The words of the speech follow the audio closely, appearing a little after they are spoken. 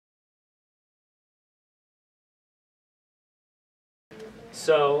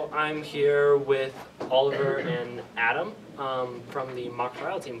So I'm here with Oliver and Adam from the mock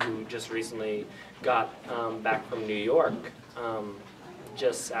trial team who just recently got back from New York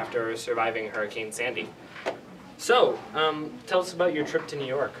just after surviving Hurricane Sandy. So tell us about your trip to New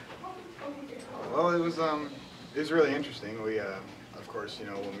York. Well, it was really interesting. We, of course,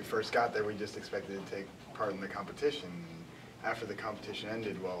 when we first got there, we just expected to take part in the competition. After the competition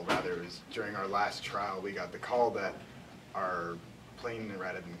ended, well, rather, it was during our last trial, we got the call that our plane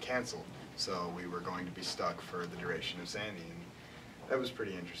had been canceled, so we were going to be stuck for the duration of Sandy, and that was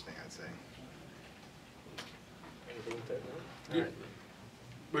pretty interesting, I'd say. Anything to know? Yeah.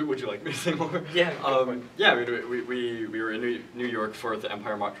 Right. Would you like me to say more? Yeah. Yeah. We were in New York for the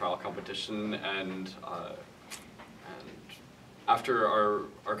Empire mock trial competition, and after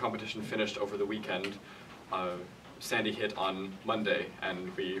our competition finished over the weekend, Sandy hit on Monday,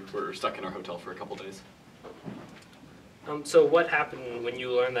 and we were stuck in our hotel for a couple days. So what happened when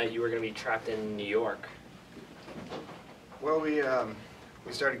you learned that you were going to be trapped in New York? Well, we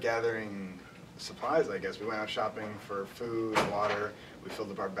started gathering supplies, I guess. We went out shopping for food, water. We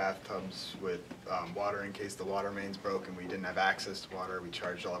filled up our bathtubs with water in case the water mains broke and we didn't have access to water. We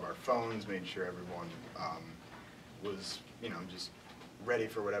charged all of our phones, made sure everyone was, just ready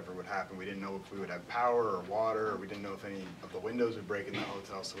for whatever would happen. We didn't know if we would have power or water, or we didn't know if any of the windows would break in the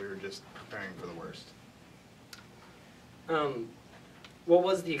hotel, so we were just preparing for the worst. What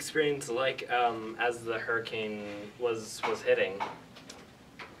was the experience like as the hurricane was hitting?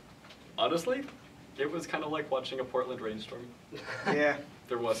 Honestly, it was kind of like watching a Portland rainstorm. Yeah.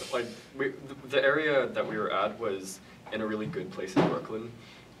 There wasn't, the area that we were at was in a really good place in Brooklyn.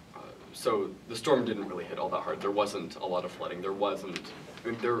 So the storm didn't really hit all that hard. There wasn't a lot of flooding. There wasn't,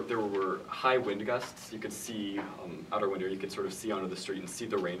 there were high wind gusts. You could see out our window, you could sort of see onto the street and see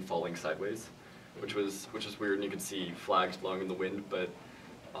the rain falling sideways, which is weird, and you could see flags blowing in the wind, but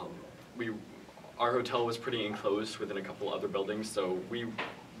our hotel was pretty enclosed within a couple other buildings, so we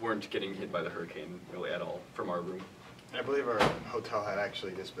weren't getting hit by the hurricane really at all from our room. I believe our hotel had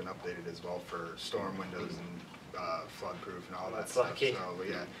actually just been updated as well for storm windows and flood-proof and all that That's stuff. lucky. So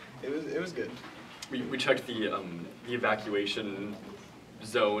yeah, it was good. We checked the evacuation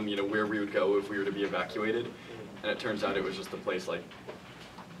zone, where we would go if we were to be evacuated, and it turns out it was just a place like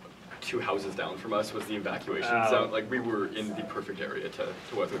 2 houses down from us was the evacuation zone. Like, we were in the perfect area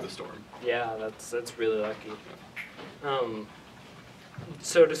to weather the storm. Yeah, that's really lucky.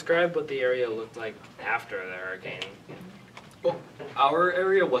 So describe what the area looked like after the hurricane. Well, our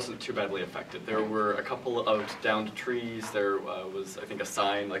area wasn't too badly affected. There were a couple of downed trees. There was, I think, a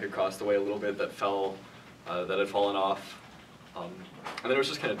sign like across the way a little bit that that had fallen off. And then it was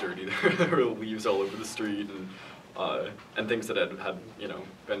just kind of dirty. There were leaves all over the street and things that had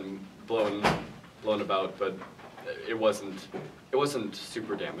been blown about, but it wasn't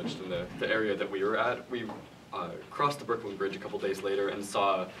super damaged in the area that we were at. We crossed the Brooklyn Bridge a couple days later and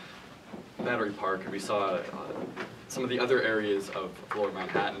saw Battery Park, and we saw some of the other areas of Lower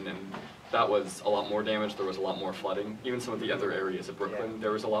Manhattan, and that was a lot more damage. There was a lot more flooding. Even some of the other areas of Brooklyn,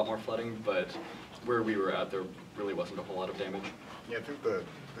 there was a lot more flooding, but where we were at, there really wasn't a whole lot of damage. Yeah, I think the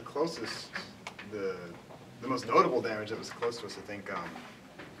closest, the most notable damage that was close to us, I think,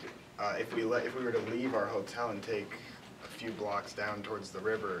 if we were to leave our hotel and take a few blocks down towards the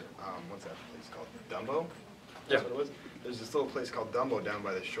river, what's that place called? Dumbo? That's what it was. There's this little place called Dumbo down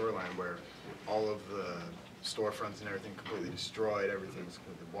by the shoreline where all of the storefronts and everything completely destroyed. Everything was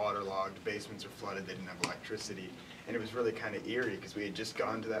completely waterlogged. Basements are flooded. They didn't have electricity, and it was really kind of eerie because we had just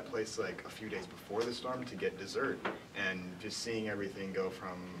gone to that place like a few days before the storm to get dessert, and just seeing everything go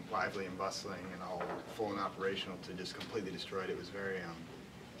from lively and bustling and all full and operational to just completely destroyed. It was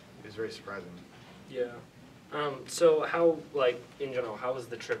very surprising. Yeah. So how, in general, how was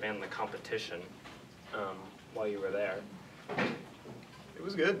the trip and the competition while you were there? It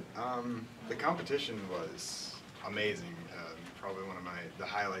was good. The competition was amazing. Probably one of the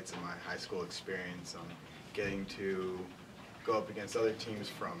highlights of my high school experience. Getting to go up against other teams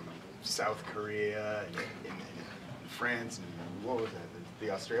from South Korea and France, and what was it? The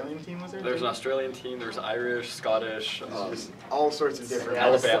Australian team was there? There's an Australian team. There's Irish, Scottish, just all sorts of different.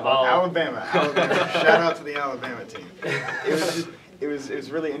 Alabama. Shout out to the Alabama team. It was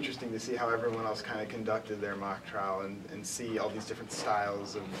really interesting to see how everyone else kind of conducted their mock trial and see all these different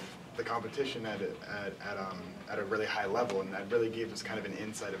styles of the competition at a really high level, and that really gave us kind of an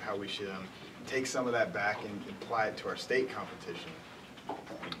insight of how we should take some of that back and apply it to our state competition.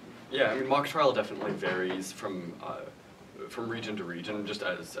 Yeah, I mean, mock trial definitely varies from region to region, just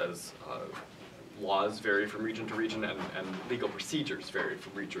as laws vary from region to region, and legal procedures vary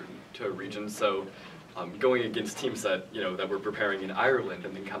from region to region. So going against teams that that were preparing in Ireland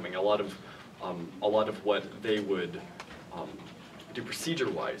and then coming, a lot of what they would do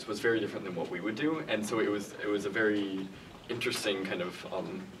procedure-wise was very different than what we would do, and so it was a very interesting kind of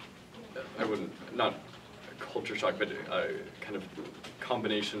I wouldn't, not a culture shock, but a kind of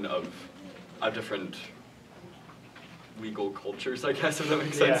combination of different legal cultures, I guess, if that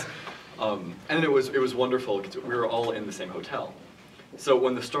makes sense. And it was wonderful because we were all in the same hotel. So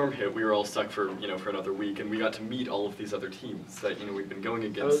when the storm hit, we were all stuck for for another week, and we got to meet all of these other teams that we've been going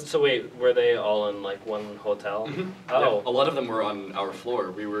against. So wait, were they all in like one hotel? Mm-hmm. Oh, yeah, a lot of them were on our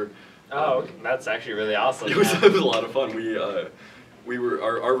floor. We were. Okay. That's actually really awesome. It was a lot of fun. We were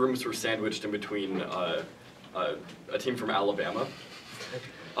our rooms were sandwiched in between a team from Alabama.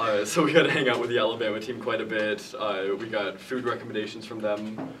 So we got to hang out with the Alabama team quite a bit. We got food recommendations from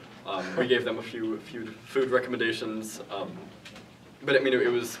them. We gave them a few food recommendations. But I mean,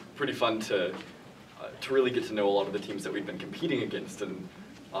 it was pretty fun to really get to know a lot of the teams that we've been competing against, and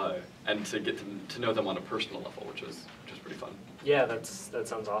to get to know them on a personal level, which was pretty fun. Yeah, that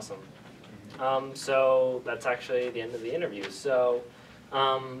sounds awesome. So that's actually the end of the interview. So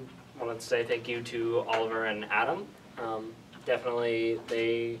I wanted to say thank you to Oliver and Adam. Definitely,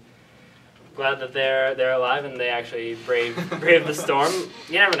 glad that they're alive and they actually braved the storm.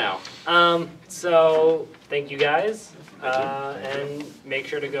 You never know. So thank you guys. And make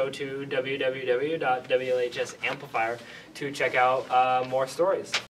sure to go to www.WLHS Amplifier to check out more stories.